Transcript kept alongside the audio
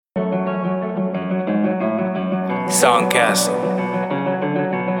Soundcastle.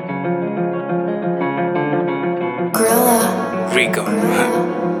 Rico.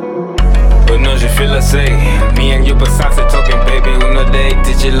 But no, je feel the same. Me and you besides talking, baby. Unodei,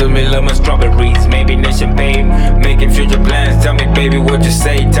 did you love me, lemon, strawberries? Maybe no champagne, making future plans. Tell me, baby, what you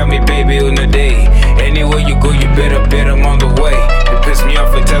say. Tell me, baby, Unodei. Anywhere you go, you better bet I'm on the way. You piss me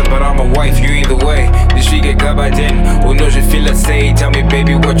off for test, but I'm a wife, you either way. This week get gabaden. Oh no, je feel the same. Tell me,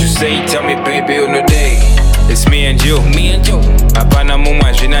 baby, what you say. Tell me, baby, Unodei. It's me and you. Apana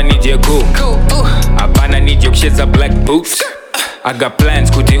muma, jina need your go. Apana need your shits are black boots. I got plans,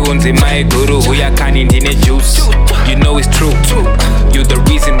 kuti unzi my guru. Uya kani ndine juice. You know it's true. You're the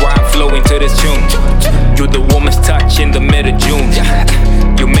reason why I'm flowing to this tune. You're the woman's touch in the middle of June.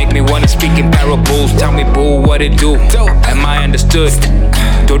 You make me wanna speak in parables. Tell me, boo, what it do? Am I understood?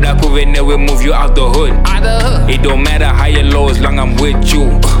 Toda kuvene will move you out the hood. It don't matter high or low as long I'm with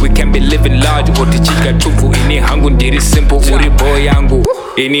you. We can be living large. Oti chika tupu. Ini hangu ndiri simple. Uri boy yangu.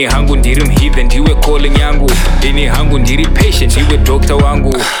 Ini hangu ndiri mheathen. Diwe calling yangu. Ini hangu ndiri patient. Diwe doctor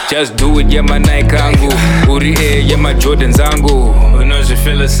wangu. Just do it, yeah, my Nike angu. Uri yeah, my Jordan zangu. Uno je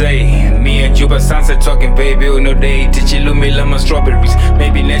feel the same. Me and you but sunset talking, baby. Unodei. Did you love me, lemon, strawberries?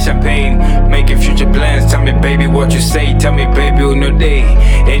 Maybe no champagne, making future plans. Tell me, baby, what you say. Tell me, baby, Unodei.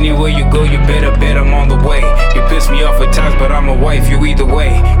 Anywhere you go, you better bet I'm on the way. You piss me off at times, but I'm a wife, you either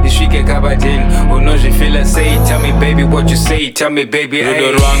way. This week get gabaden. Oh no, je feel the same. Tell me, baby, what you say. Tell me, baby, hey.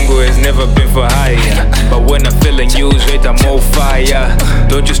 Rango has never been for higher, but when I'm feeling you, straight I'm on fire.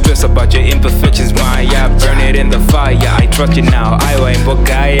 Don't you stress about your imperfections, Maya. Burn it in the fire. I trust you now. I ain't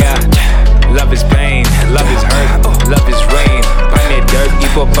Bogaya. Love is pain, love is hurt, love is rain. Find it dirt,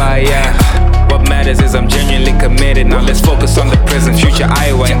 eat papaya. What matters is I'm genuinely committed. Now let's focus on the present, future. I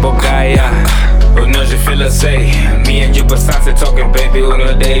ain't Bogaya. Oh no, je feel the same. Me and you besides talking, baby.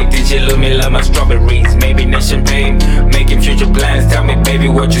 Unodei, did you love me, lemon, strawberries? Maybe no champagne, making future plans. Tell me, baby,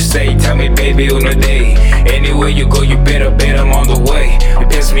 what you say. Tell me, baby, Unodei. Anywhere you go, you better bet I'm on the way. You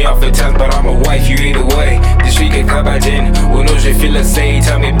piss me off at times, but I'm a wife, you either way. This week get gabaden. Oh no, je feel the same.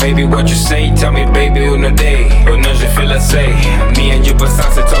 Tell me, baby, what you say. Tell me, baby, Unodei. Oh no, je feel the same. Me and you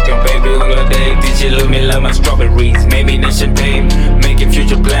besides talking, baby. Unodei, did you love me, lemon, strawberries? Maybe no champagne, making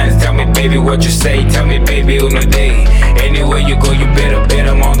future plans. Tell me, baby, what you say. Tell me, baby, Unodei. Anywhere you go, you better bet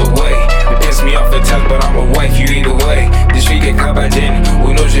I'm on the way. You piss me off the time, but I'm a wife, you either way. This week get gabaden.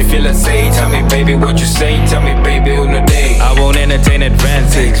 Who knows you feel the same? Tell me, baby, what you say. Tell me, baby, Unodei. I won't entertain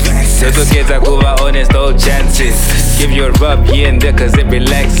advances. Little kids are over honest, no chances. Give you a rub here and there cause it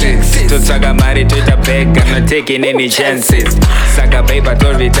relaxes. To Saga Mari to the bag, I'm not taking any chances. Saga paper to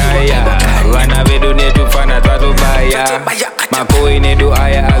retire. Wana vedu ne tu fana tatu baya. Makoi ne du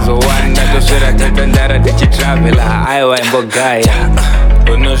aya azo wanda. To shura tatandara tichi traveler. Aiwa Mbogaya.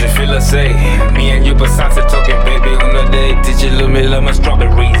 But no, je feel the same. Me and you besides talking, baby. Unodei, did you love me, lemon,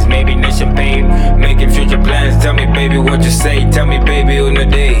 strawberries? Maybe no champagne, making future plans. Tell me, baby, what you say. Tell me, baby,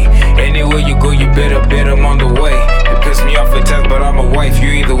 Unodei. Anywhere you go, you better bet I'm on the way. You piss me off at times, but I'm a wife, you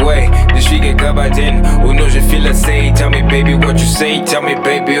either way. This week get gabaden. Oh no, je feel the same. Tell me, baby, what you say. Tell me,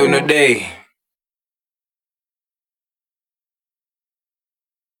 baby, Unodei.